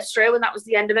us through, and that was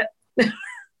the end of it.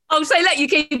 I'll say let you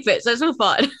keep it, so it's all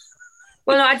fine.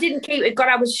 Well, no, I didn't keep it. God,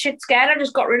 I was shit scared. I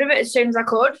just got rid of it as soon as I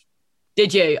could.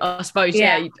 Did you? I suppose,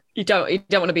 yeah. You don't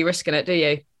want to be risking it, do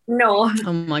you? No.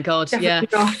 Oh my God, definitely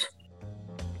not.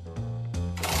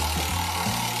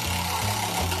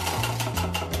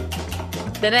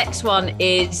 The next one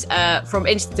is from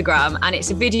Instagram, and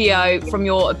it's a video from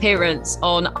your appearance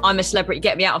on I'm a Celebrity,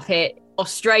 Get Me Out of Here,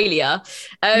 Australia.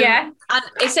 And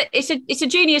it's a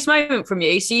genius moment from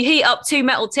you. So you heat up 2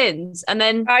 metal tins and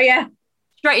then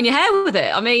straighten your hair with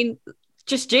it. I mean,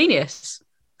 just genius.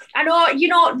 I know,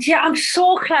 I'm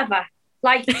so clever.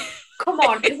 Come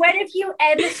on, when have you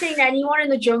ever seen anyone in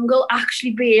the jungle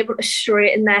actually be able to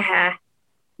straighten their hair?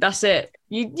 That's it.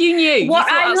 You knew. What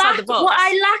I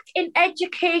lack in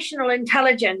educational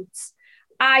intelligence,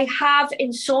 I have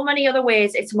in so many other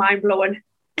ways. It's mind-blowing.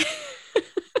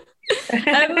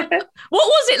 What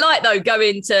was it like though,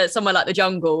 going to somewhere like the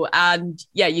jungle and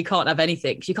you can't have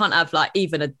anything? You can't have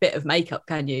even a bit of makeup,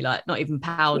 can you? Not even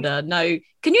powder. No.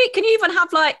 Can you even have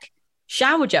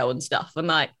shower gel and stuff and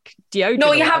deodorant?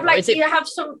 No, you have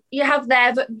you have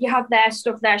their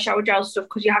stuff there, shower gel stuff,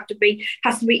 because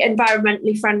has to be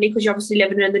environmentally friendly, because you're obviously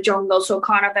living in the jungle, so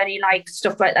can't have any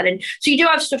stuff like that in. So you do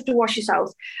have stuff to wash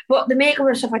yourself, but the makeup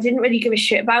and stuff I didn't really give a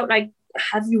shit about.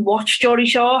 Have you watched Geordie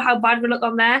Shore? How bad we look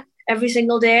on there every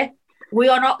single day? We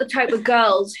are not the type of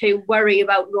girls who worry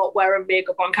about not wearing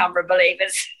makeup on camera, believe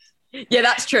it. Yeah,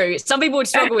 that's true. Some people would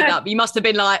struggle with that, but you must have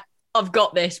been I've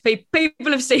got this.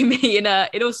 People have seen me in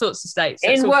all sorts of states.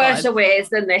 In worse ways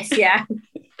than this, yeah.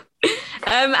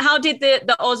 How did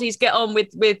the Aussies get on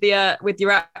with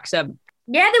your accent?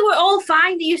 Yeah, they were all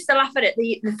fine. They used to laugh at it.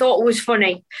 They thought it was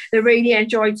funny. They really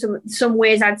enjoyed some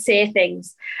ways I'd say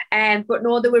things. But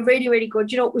no, they were really, really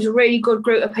good. You know, it was a really good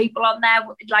group of people on there.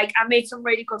 Like, I made some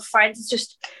really good friends. It's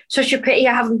just such a pity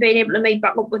I haven't been able to meet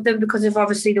back up with them because of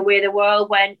obviously the way the world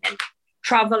went and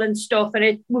travel and stuff. And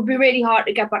it would be really hard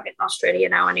to get back in Australia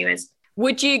now anyways.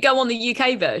 Would you go on the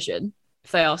UK version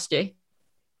if they asked you?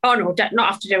 Oh, no,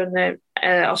 not after doing the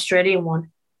Australian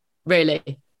one.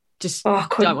 Really? Just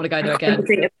don't want to go there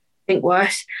again. Think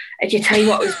worse. I can tell you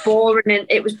what, it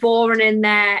was boring in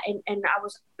there, and I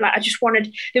was like, I just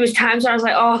wanted. There was times where I was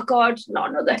like, oh God,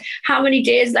 not another. How many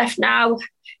days left now? It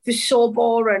was so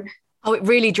boring. Oh, it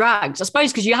really drags. I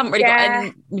suppose because you haven't really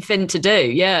got anything to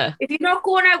do. Yeah. If you're not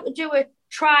going out to do a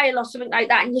trial or something like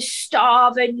that, and you're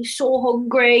starving, you're so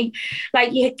hungry,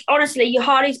 like you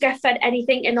hardly get fed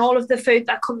anything, and all of the food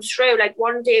that comes through. Like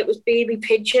one day it was baby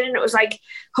pigeon, and it was like,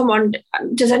 come on,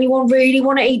 does anyone really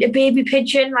want to eat a baby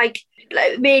pigeon? Like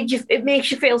it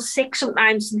makes you feel sick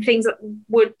sometimes, and things that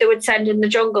they would send in the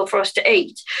jungle for us to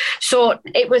eat. So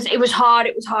it was hard.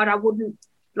 It was hard. I wouldn't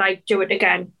like do it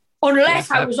again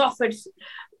unless I was offered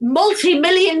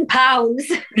multi-million pounds.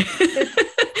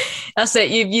 That's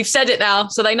it. You've said it now,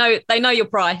 so they know your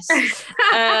price.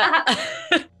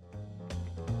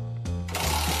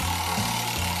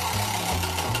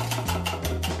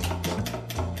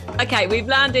 Okay, we've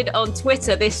landed on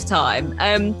Twitter this time.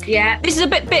 This is a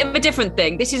bit of a different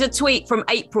thing. This is a tweet from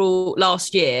April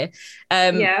last year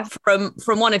from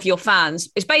one of your fans.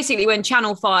 It's basically when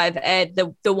Channel 5 aired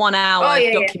the 1 hour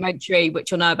documentary,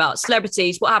 which you'll know about,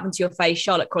 celebrities, what happened to your face,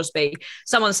 Charlotte Crosby.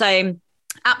 Someone saying,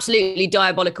 absolutely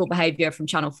diabolical behaviour from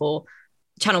Channel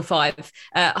 5.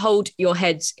 Hold your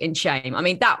heads in shame. I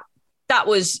mean, that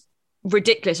was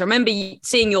ridiculous. I remember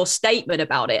seeing your statement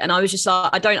about it, and I was just like,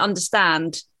 I don't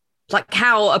understand like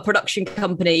how a production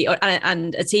company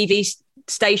and a TV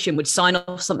station would sign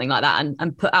off something like that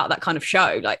and put out that kind of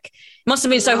show. Like, it must have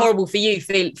been so horrible for you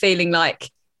feeling like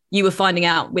you were finding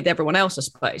out with everyone else, I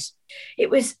suppose. It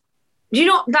was, you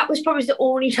know, that was probably the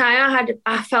only time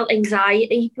I felt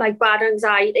anxiety, like bad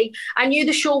anxiety. I knew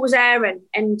the show was airing,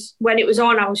 and when it was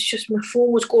on, my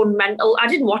phone was going mental. I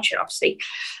didn't watch it, obviously.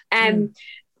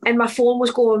 And my phone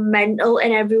was going mental,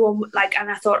 and everyone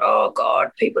and I thought, oh God,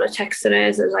 people are texting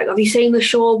us. I was like, have you seen the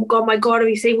show? Oh my God, have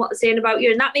you seen what they're saying about you?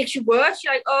 And that makes you worse.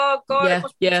 You're like, oh God, it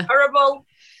must be terrible.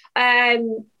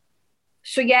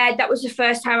 So yeah, that was the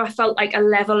first time I felt like a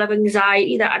level of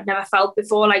anxiety that I'd never felt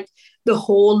before. Like the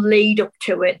whole lead up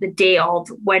to it, the day of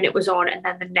when it was on, and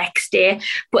then the next day.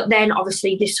 But then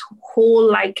obviously this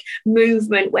whole like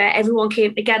movement where everyone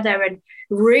came together and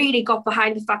really got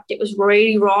behind the fact it was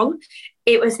really wrong.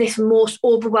 It was this most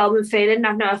overwhelming feeling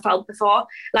I've never felt before.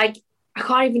 Like, I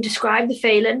can't even describe the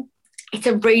feeling. It's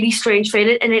a really strange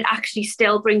feeling, and it actually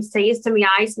still brings tears to my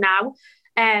eyes now.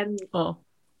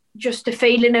 Just the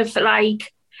feeling of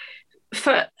like,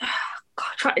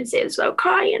 trying to say this without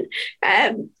crying.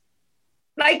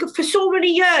 Like, for so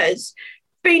many years,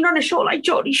 being on a show like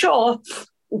Geordie Shore,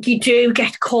 you do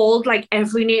get called like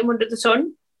every name under the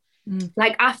sun.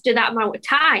 Like, after that amount of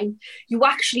time, you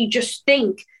actually just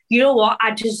think, you know what,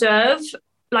 I deserve,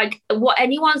 like, what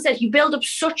anyone says. You build up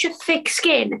such a thick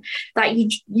skin that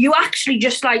you actually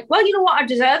just like, well, you know what, I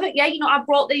deserve it. Yeah, you know, I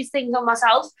brought these things on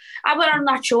myself. I went on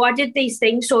that show, I did these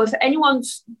things. So if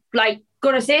anyone's like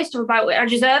going to say stuff about it, I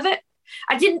deserve it.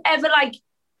 I didn't ever like,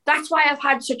 that's why I've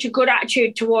had such a good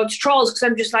attitude towards trolls, because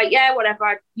I'm just like, yeah, whatever.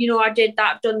 I did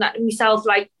that, I've done that to myself.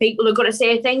 Like, people are going to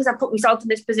say things. I put myself in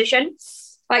this position.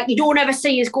 Like, you don't ever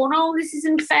see us going, oh, this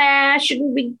isn't fair.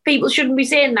 People shouldn't be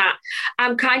saying that.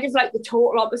 I'm kind of like the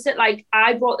total opposite. Like,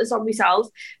 I brought this on myself.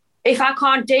 If I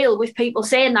can't deal with people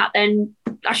saying that, then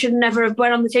I should never have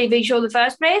went on the TV show in the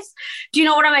first place. Do you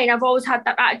know what I mean? I've always had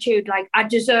that attitude. Like, I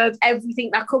deserve everything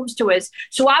that comes to us.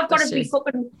 So I've got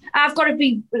to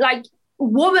be like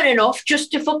woman enough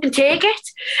just to fucking take it.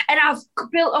 And I've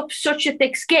built up such a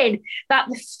thick skin that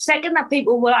the second that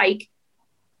people were like,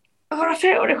 oh, I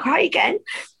feel I want to cry again.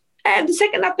 The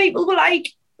second that people were like,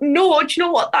 no, do you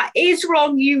know what? That is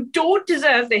wrong. You don't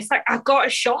deserve this. Like, I got a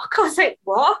shock. I was like,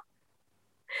 what?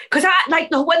 Because I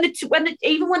like when the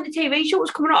TV show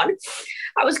was coming on,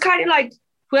 I was kind of like,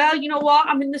 well, you know what?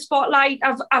 I'm in the spotlight.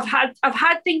 I've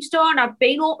had things done. I've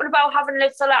been open about having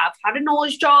lived for that. I've had a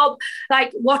nose job.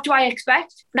 Like, what do I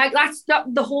expect? Like, that's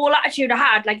the whole attitude I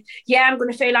had. Like, yeah, I'm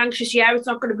going to feel anxious. Yeah, it's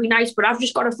not going to be nice, but I've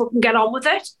just got to fucking get on with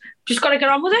it. Just got to get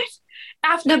on with it.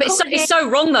 No, but it's so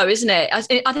wrong though, isn't it? I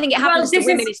think it happens to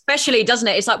women especially, doesn't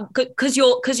it? It's like because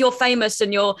you're famous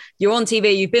and you're on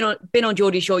TV, you've been on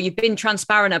Geordie Shore, you've been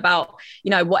transparent about, you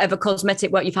know, whatever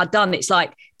cosmetic work you've had done. It's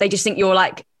like they just think you're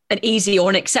like an easy or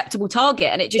an acceptable target,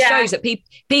 and it just shows that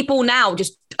people now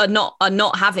just are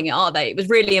not having it, are they? It was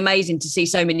really amazing to see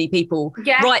so many people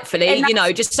rightfully, you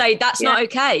know, just say that's not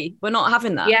okay. We're not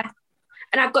having that. Yeah.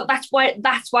 And that's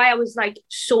why I was like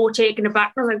so taken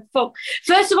aback. I was like, fuck.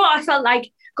 First of all, I felt like,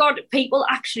 God, people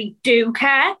actually do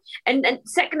care. And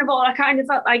second of all, I kind of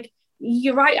felt like,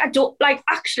 you're right, I don't, like,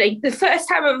 actually, the first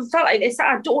time I ever felt like this,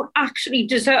 I don't actually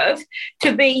deserve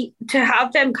to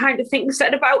have them kind of things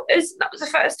said about us. That was the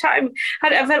first time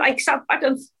I'd ever like sat back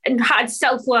and had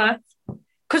self-worth.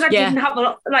 Because I didn't have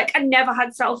I never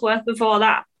had self-worth before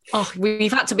that. Oh,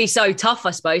 we've had to be so tough,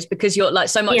 I suppose, because you're like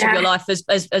so much of your life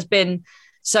has been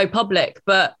so public.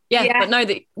 But but know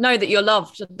that you're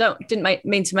loved. Didn't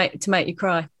mean to make you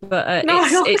cry, but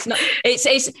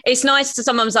it's nice to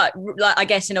sometimes like I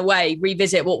guess in a way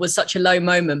revisit what was such a low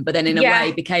moment, but then in a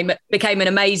way became an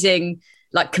amazing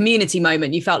like community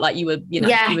moment. You felt like you were you were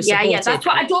supported. That's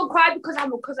why I don't cry because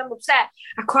I'm upset.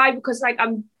 I cry because like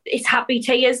it's happy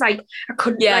tears. Like I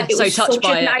couldn't. Yeah, like, it was such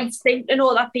a nice thing to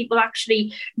know that people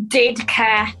actually did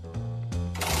care.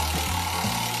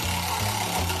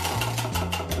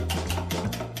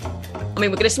 I mean,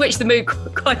 we're going to switch the mood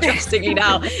quite drastically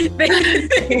now.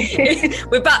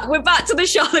 We're back to the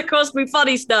Charlotte Crosby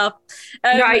funny stuff.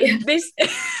 Right.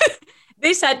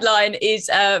 This headline is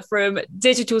from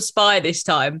Digital Spy this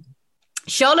time.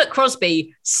 Charlotte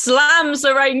Crosby slams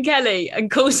Lorraine Kelly and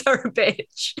calls her a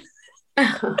bitch.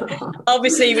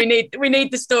 Obviously, we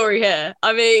need the story here.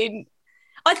 I mean,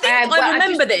 I think I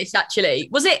remember this actually.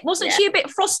 Wasn't she a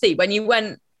bit frosty when you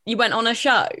went on a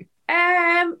show?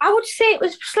 I would say it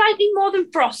was slightly more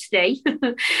than frosty.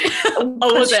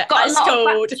 Was it? That's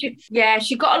cold.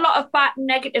 She got a lot of bad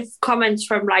negative comments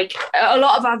from like a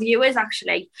lot of our viewers.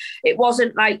 Actually, it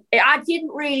wasn't like I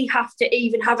didn't really have to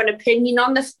even have an opinion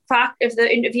on the fact of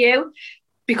the interview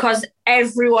because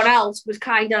everyone else was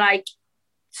kind of like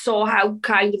saw how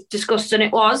kind of disgusting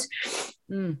it was.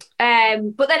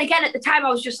 But then again, at the time, I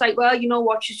was just like, well, you know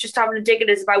what? She's just having a dig at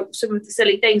us about some of the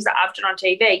silly things that I've done on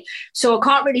TV. So I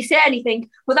can't really say anything.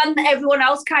 But then everyone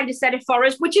else kind of said it for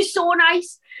us, which is so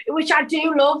nice, which I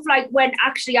do love. Like when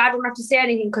actually I don't have to say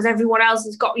anything because everyone else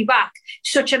has got me back.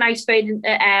 Such a nice feeling to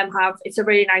have. It's a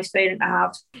really nice feeling to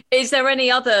have. Is there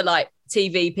any other like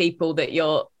TV people that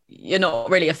you're not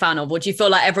really a fan of, or do you feel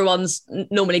like everyone's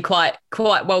normally quite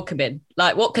welcoming?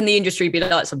 Like, what can the industry be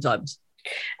like sometimes?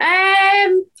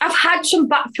 I've had some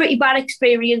pretty bad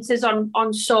experiences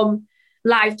on some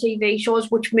live TV shows,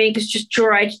 which make us just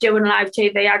dread doing live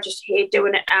TV. I just hate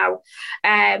doing it now.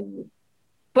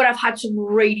 But I've had some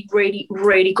really, really,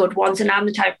 really good ones, and I'm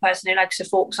the type of person who likes to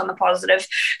focus on the positive.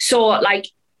 So, like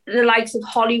the likes of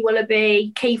Holly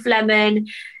Willoughby, Keith Lemon,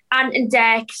 Ant and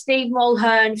Dec, Steve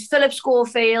Mulhern, Philip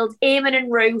Schofield, Eamon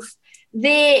and Ruth.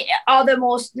 They are the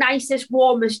most nicest,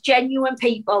 warmest, genuine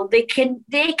people. They can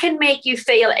make you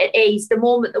feel at ease the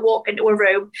moment they walk into a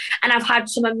room. And I've had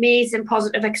some amazing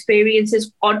positive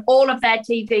experiences on all of their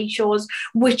TV shows,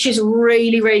 which is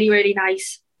really, really, really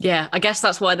nice. Yeah, I guess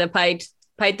that's why they're paid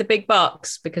the big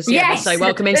bucks, because they're so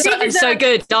welcoming and so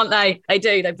good, aren't they? They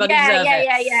do. They bloody deserve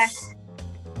it. Yeah.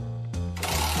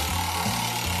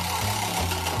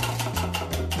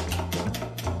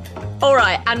 All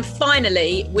right, and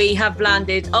finally, we have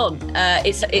landed on.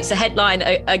 It's a headline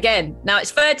again. Now, it's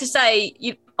fair to say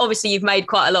you've made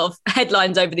quite a lot of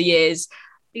headlines over the years.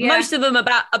 Yeah. Most of them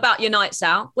about your nights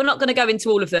out. We're not going to go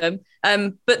into all of them,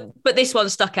 but this one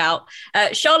stuck out.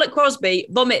 Charlotte Crosby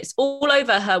vomits all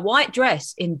over her white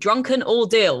dress in drunken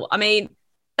ordeal. I mean,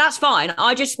 that's fine.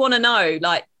 I just want to know,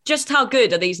 like, just how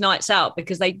good are these nights out?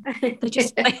 Because they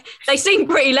seem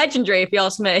pretty legendary, if you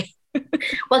ask me.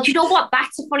 Well, do you know what?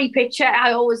 That's a funny picture.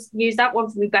 I always use that one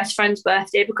for my best friend's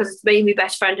birthday because it's me and my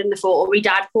best friend in the photo. My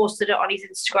dad posted it on his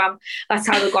Instagram. That's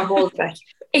how they got hold of it.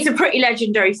 It's a pretty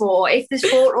legendary photo. If there's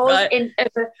photos in a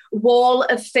wall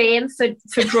of fame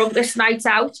for drunkest nights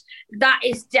out, that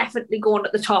is definitely going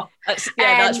at the top. That's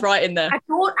right in there. I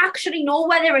don't actually know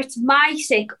whether it's my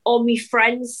sick or my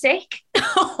friend's sick.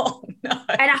 Oh, no.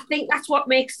 And I think that's what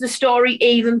makes the story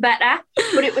even better.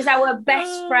 But it was our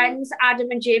best friends,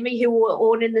 Adam and Jamie, who were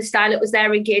owning the style. It was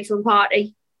their engagement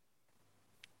party.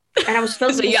 And I was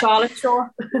filming the Charlotte show.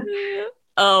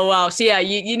 Oh, wow. So, yeah,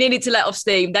 you needed to let off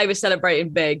steam. They were celebrating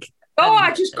big. Oh,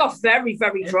 I just got very,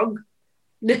 very drunk.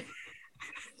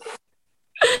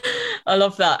 I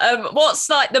love that. What's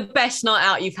like the best night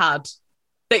out you've had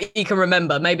that you can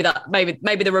remember? Maybe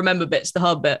the remember bit's the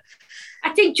hard bit.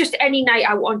 I think just any night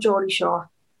out on Geordie Shore.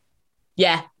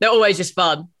 Yeah, they're always just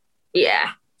fun.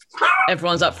 Yeah.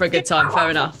 Everyone's up for a good time. Fair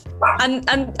enough. And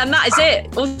that is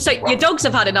it. Also, your dogs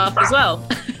have had enough as well.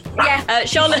 Yeah.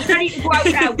 Charlotte. Ready to go out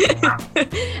now.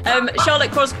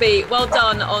 Charlotte Crosby, well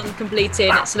done on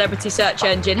completing Celebrity Search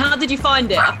Engine. How did you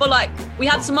find it? I feel like we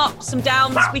had some ups, some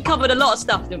downs. We covered a lot of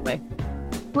stuff, didn't we?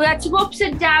 We had some ups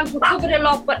and downs. We covered a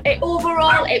lot, but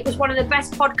overall, it was one of the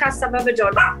best podcasts I've ever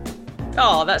done.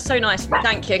 Oh, that's so nice.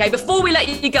 Thank you. Okay, before we let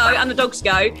you go and the dogs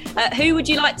go, who would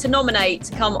you like to nominate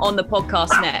to come on the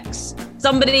podcast next?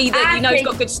 Somebody that you know's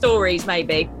got good stories,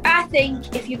 maybe. I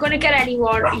think if you're going to get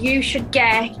anyone, you should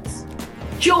get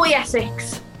Joey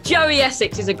Essex. Joey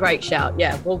Essex is a great shout.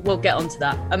 Yeah, we'll get onto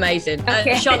that. Amazing.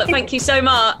 Okay. Charlotte, thank you so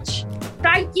much.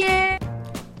 Thank you.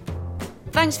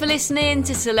 Thanks for listening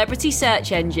to Celebrity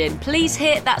Search Engine. Please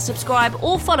hit that subscribe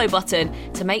or follow button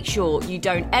to make sure you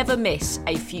don't ever miss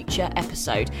a future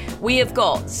episode. We have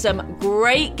got some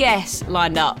great guests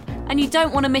lined up, and you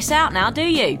don't want to miss out now, do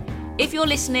you? If you're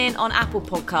listening on Apple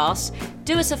Podcasts,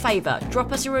 do us a favour,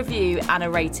 drop us a review and a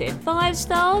rating. 5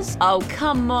 stars? Oh,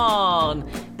 come on.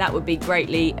 That would be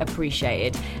greatly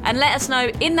appreciated. And let us know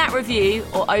in that review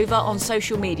or over on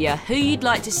social media who you'd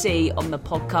like to see on the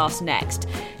podcast next.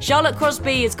 Charlotte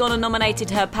Crosby has gone and nominated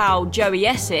her pal Joey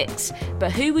Essex,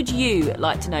 but who would you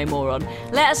like to know more on?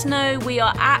 Let us know. We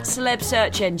are at Celeb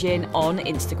Search Engine on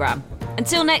Instagram.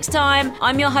 Until next time,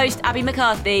 I'm your host, Abby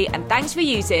McCarthy, and thanks for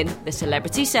using the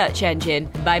Celebrity Search Engine.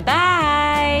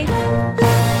 Bye-bye.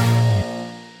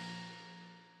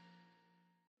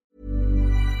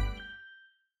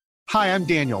 Hi, I'm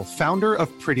Daniel, founder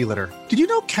of Pretty Litter. Did you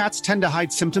know cats tend to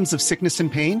hide symptoms of sickness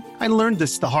and pain? I learned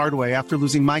this the hard way after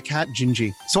losing my cat,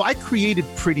 Gingy. So I created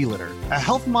Pretty Litter, a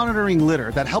health monitoring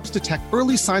litter that helps detect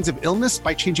early signs of illness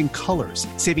by changing colors,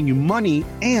 saving you money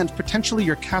and potentially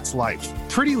your cat's life.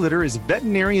 Pretty Litter is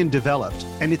veterinarian developed,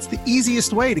 and it's the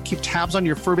easiest way to keep tabs on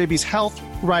your fur baby's health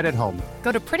right at home.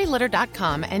 Go to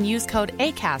prettylitter.com and use code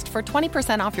ACAST for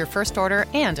 20% off your first order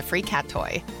and a free cat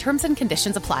toy. Terms and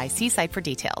conditions apply. See site for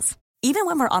details. Even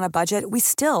when we're on a budget, we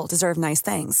still deserve nice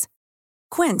things.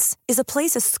 Quince is a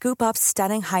place to scoop up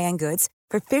stunning high-end goods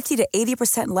for 50 to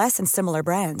 80% less than similar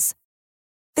brands.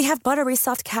 They have buttery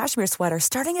soft cashmere sweaters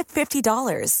starting at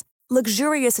 $50,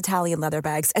 luxurious Italian leather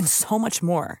bags, and so much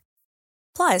more.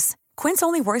 Plus, Quince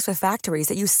only works with factories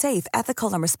that use safe,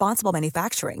 ethical, and responsible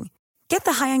manufacturing. Get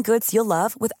the high-end goods you'll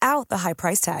love without the high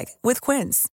price tag with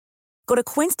Quince. Go to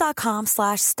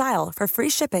quince.com/style for free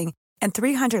shipping and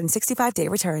 365-day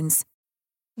returns.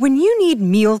 When you need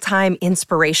mealtime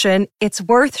inspiration, it's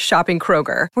worth shopping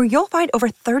Kroger, where you'll find over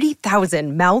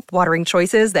 30,000 mouth-watering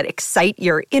choices that excite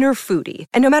your inner foodie.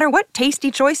 And no matter what tasty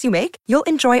choice you make, you'll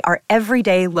enjoy our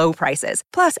everyday low prices,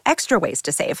 plus extra ways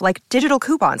to save, like digital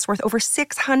coupons worth over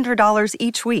 $600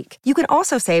 each week. You can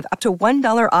also save up to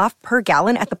 $1 off per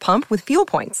gallon at the pump with fuel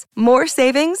points. More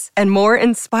savings and more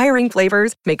inspiring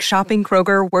flavors make shopping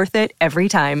Kroger worth it every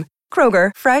time.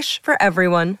 Kroger, fresh for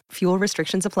everyone. Fuel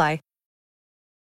restrictions apply.